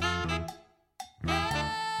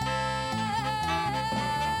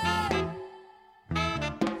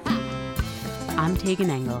 I'm Tegan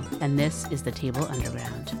Engel, and this is The Table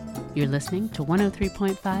Underground. You're listening to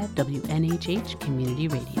 103.5 WNHH Community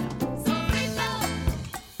Radio.